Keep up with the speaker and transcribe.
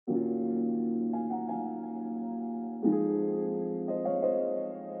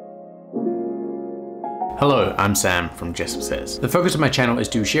Hello, I'm Sam from Jessup Says. The focus of my channel is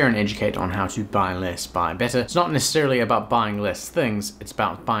to share and educate on how to buy less, buy better. It's not necessarily about buying less things, it's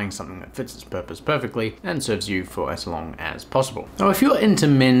about buying something that fits its purpose perfectly and serves you for as long as possible. Now, if you're into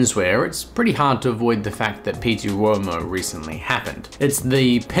menswear, it's pretty hard to avoid the fact that Pitti Uomo recently happened. It's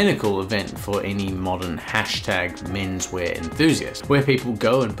the pinnacle event for any modern hashtag menswear enthusiast, where people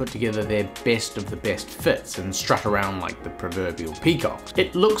go and put together their best of the best fits and strut around like the proverbial peacock.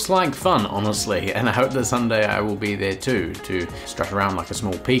 It looks like fun, honestly, and I hope that someday I will be there too, to strut around like a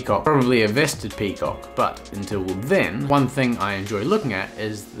small peacock, probably a vested peacock. But until then, one thing I enjoy looking at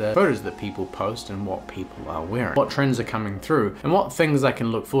is the photos that people post and what people are wearing, what trends are coming through, and what things I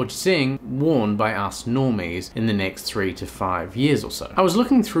can look forward to seeing worn by us normies in the next 3 to 5 years or so. I was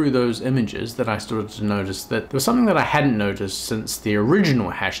looking through those images that I started to notice that there was something that I hadn't noticed since the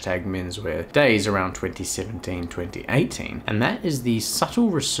original hashtag menswear days around 2017, 2018, and that is the subtle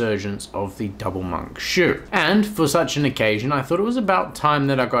resurgence of the double monk shoe. And for such an occasion, I thought it was about time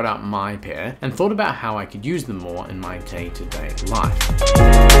that I got out my pair and thought about how I could use them more in my day-to-day life.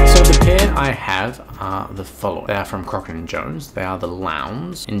 So the pair I have are the following. They are from Crockett Jones. They are the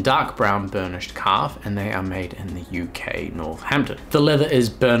Lowndes in dark brown burnished calf, and they are made in the UK, Northampton. The leather is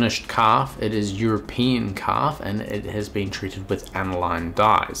burnished calf, it is European calf, and it has been treated with aniline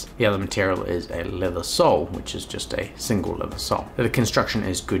dyes. The other material is a leather sole, which is just a single leather sole. The construction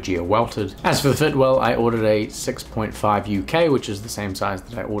is Goodyear welted. As for the fit, well, I ordered a 6.5 UK, which is the same size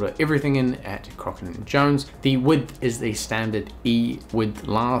that I order everything in at Crockett Jones. The width is the standard E width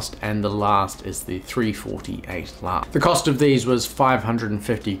last, and the last is the 348 last. The cost of these was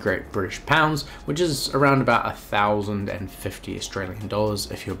 550 Great British pounds, which is around about 1,050 Australian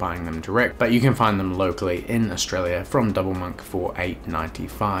dollars if you're buying them direct, but you can find them locally in Australia from Double Monk for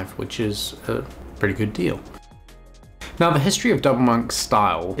 $8.95, which is a pretty good deal. Now, the history of double monk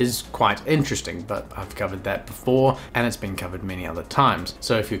style is quite interesting, but I've covered that before and it's been covered many other times.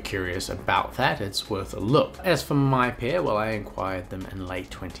 So if you're curious about that, it's worth a look. As for my pair, well, I acquired them in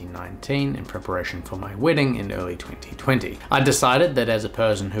late 2019 in preparation for my wedding in early 2020. I decided that as a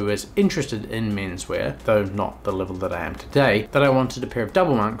person who is interested in menswear, though not the level that I am today, that I wanted a pair of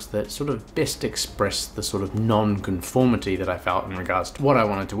double monks that sort of best expressed the sort of non-conformity that I felt in regards to what I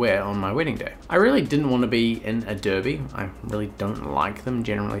wanted to wear on my wedding day. I really didn't want to be in a derby. I really don't like them,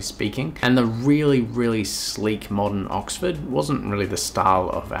 generally speaking, and the really sleek modern Oxford wasn't really the style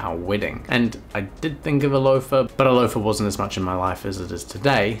of our wedding. And I did think of a loafer, but a loafer wasn't as much in my life as it is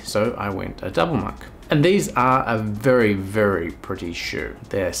today, so I went a double monk. And these are a very pretty shoe.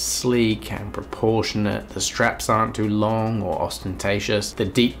 They're sleek and proportionate, the straps aren't too long or ostentatious, the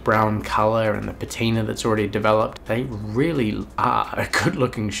deep brown color and the patina that's already developed, they really are a good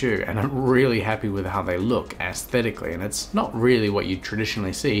looking shoe, and I'm really happy with how they look aesthetically. And it's not really what you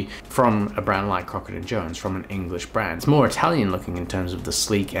traditionally see from a brand like Crockett Jones, from an English brand. It's more Italian looking in terms of the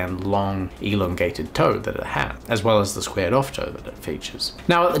sleek and long elongated toe that it has, as well as the squared off toe that it features.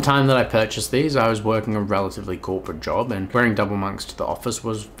 Now, at the time that I purchased these, I was working a relatively corporate job, and wearing double monks to the office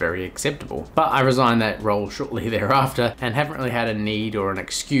was very acceptable. But I resigned that role shortly thereafter and haven't really had a need or an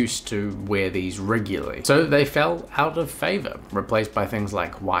excuse to wear these regularly. So they fell out of favor, replaced by things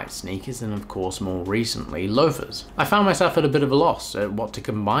like white sneakers and of course more recently loafers. I found myself at a bit of a loss at what to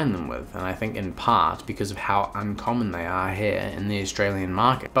combine them with, and I think in part because of how uncommon they are here in the Australian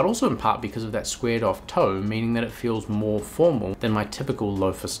market, but also in part because of that squared off toe, meaning that it feels more formal than my typical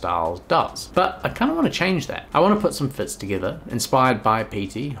loafer style does. But I kind of want to change that. I want to put some fits together, inspired by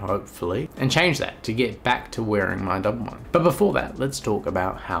Pitti, hopefully, and change that to get back to wearing my double monk. But before that, let's talk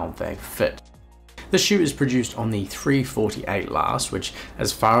about how they fit. The shoe is produced on the 348 last, which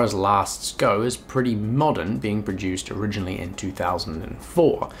as far as lasts go is pretty modern, being produced originally in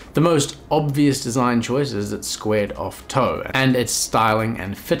 2004. The most obvious design choice is its squared off toe, and its styling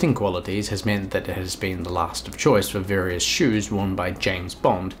and fitting qualities has meant that it has been the last of choice for various shoes worn by James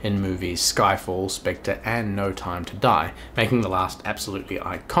Bond in movies Skyfall, Spectre and No Time to Die, making the last absolutely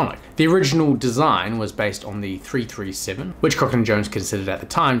iconic. The original design was based on the 337, which Crockett Jones considered at the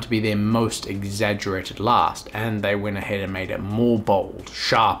time to be their most exaggerated last, and they went ahead and made it more bold,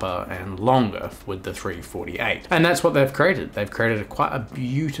 sharper and longer with the 348. And that's what they've created. They've created quite a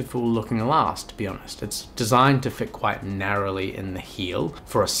beautiful looking last, to be honest. It's designed to fit quite narrowly in the heel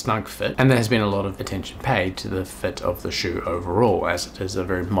for a snug fit, and there has been a lot of attention paid to the fit of the shoe overall, as it is a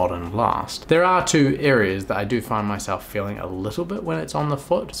very modern last. There are two areas that I do find myself feeling a little bit when it's on the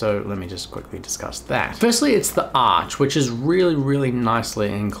foot, so let me just quickly discuss that. Firstly, it's the arch, which is really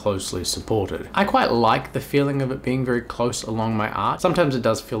nicely and closely supported. I quite like the feeling of it being very close along my arch. Sometimes it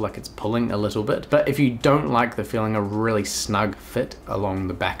does feel like it's pulling a little bit, but if you don't like the feeling of really snug fit along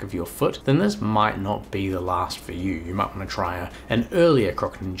the back of your foot, then this might not be the last for you. You might want to try an earlier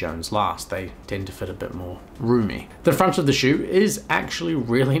Crockett Jones Lowndes. They tend to fit a bit more roomy. The front of the shoe is actually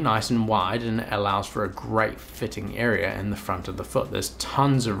really nice and wide, and it allows for a great fitting area in the front of the foot. There's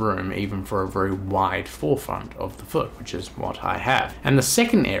tons of room even for a very wide forefront of the foot, which is what I have. And the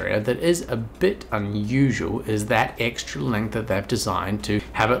second area that is a bit unusual is that extra length that they've designed to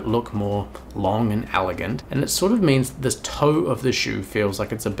have it look more long and elegant, and it sort of means the toe of the shoe feels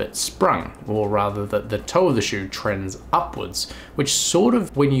like it's a bit sprung, or rather that the toe of the shoe trends upwards, which sort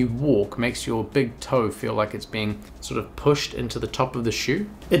of, when you walk, makes your big toe feel like it's being sort of pushed into the top of the shoe.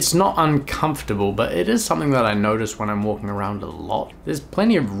 It's not uncomfortable, but it is something that I notice when I'm walking around a lot. There's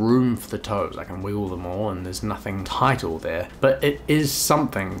plenty of room for the toes. I can wiggle them all and there's nothing tight all there, but it is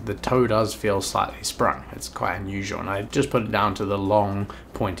something. The toe does feel slightly sprung. It's quite unusual, and I just put it down to the long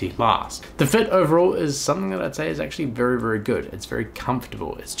pointy last. The fit overall is something that I'd say is actually very, very good. It's very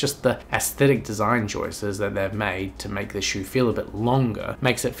comfortable. It's just the aesthetic design choices that they've made to make the shoe feel a bit longer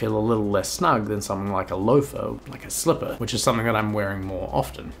makes it feel a little less snug than something like a loafer, like a slipper, which is something that I'm wearing more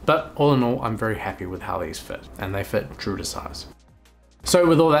often. But all in all, I'm very happy with how these fit, and they fit true to size. So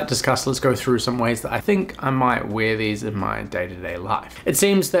with all that discussed, let's go through some ways that I think I might wear these in my day-to-day life. It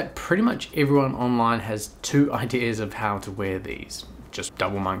seems that pretty much everyone online has two ideas of how to wear these. Just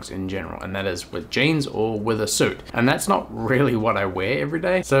double monks in general, and that is with jeans or with a suit. And that's not really what I wear every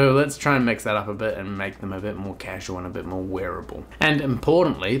day, so let's try and mix that up a bit and make them a bit more casual and a bit more wearable. And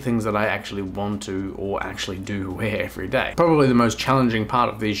importantly, things that I actually want to or actually do wear every day. Probably the most challenging part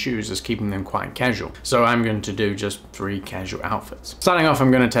of these shoes is keeping them quite casual, so I'm going to do just 3 casual outfits. Starting off,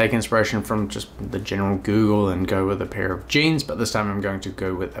 I'm going to take inspiration from just the general Google and go with a pair of jeans, but this time I'm going to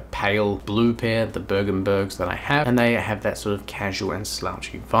go with a pale blue pair, the Bergenbergs that I have, and they have that sort of casual and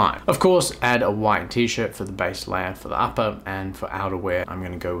slouchy vibe. Of course, add a white t-shirt for the base layer for the upper, and for outerwear I'm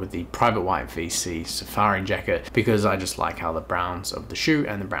going to go with the Private White VC safari jacket because I just like how the browns of the shoe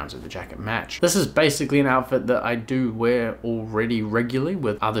and the browns of the jacket match. This is basically an outfit that I do wear already regularly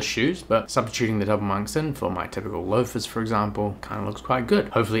with other shoes, but substituting the double monks in for my typical loafers, for example, kind of looks quite good.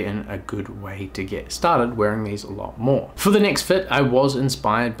 Hopefully in a good way to get started wearing these a lot more. For the next fit, I was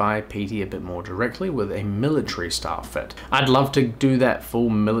inspired by Pitti a bit more directly with a military style fit. I'd love to do that full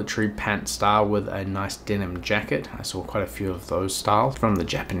military pant style with a nice denim jacket. I saw quite a few of those styles from the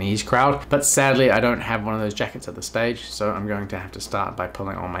Japanese crowd, but sadly I don't have one of those jackets at the stage, so I'm going to have to start by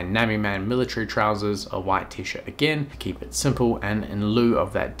pulling on my Navy Man military trousers, a white t-shirt again, keep it simple, and in lieu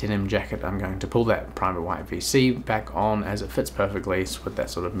of that denim jacket I'm going to pull that Private White VC back on as it fits perfectly with that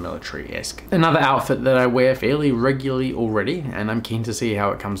sort of military-esque. Another outfit that I wear fairly regularly already, and I'm keen to see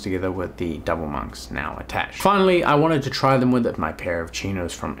how it comes together with the double monks now attached. Finally, I wanted to try them with my pair of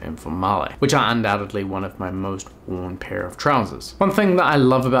chinos from Informale, which are undoubtedly one of my most worn pair of trousers. One thing that I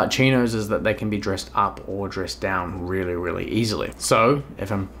love about chinos is that they can be dressed up or dressed down really, really easily. So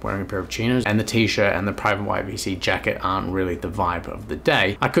if I'm wearing a pair of chinos and the t-shirt and the Private White VC jacket aren't really the vibe of the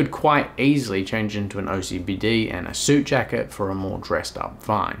day, I could quite easily change into an OCBD and a suit jacket for a more dressed up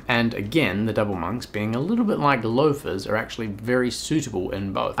vibe. And again, the double monks, being a little bit like loafers, are actually very suitable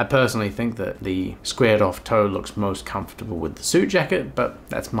in both. I personally think that the squared off toe looks most comfortable with the suit jacket, but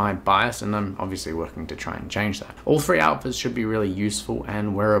that's my bias and I'm obviously working to try and change that. All 3 outfits should be really useful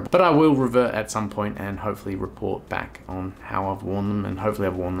and wearable, but I will revert at some point and hopefully report back on how I've worn them, and hopefully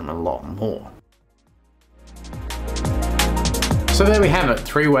I've worn them a lot more. So there we have it,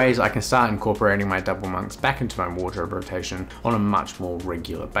 3 ways I can start incorporating my double monks back into my wardrobe rotation on a much more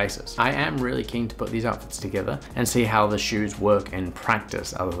regular basis. I am really keen to put these outfits together and see how the shoes work in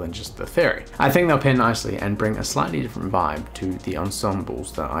practice other than just the theory. I think they'll pair nicely and bring a slightly different vibe to the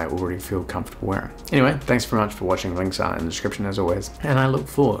ensembles that I already feel comfortable wearing. Anyway, thanks very much for watching. Links are in the description as always, and I look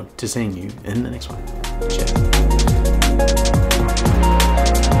forward to seeing you in the next one. Cheers.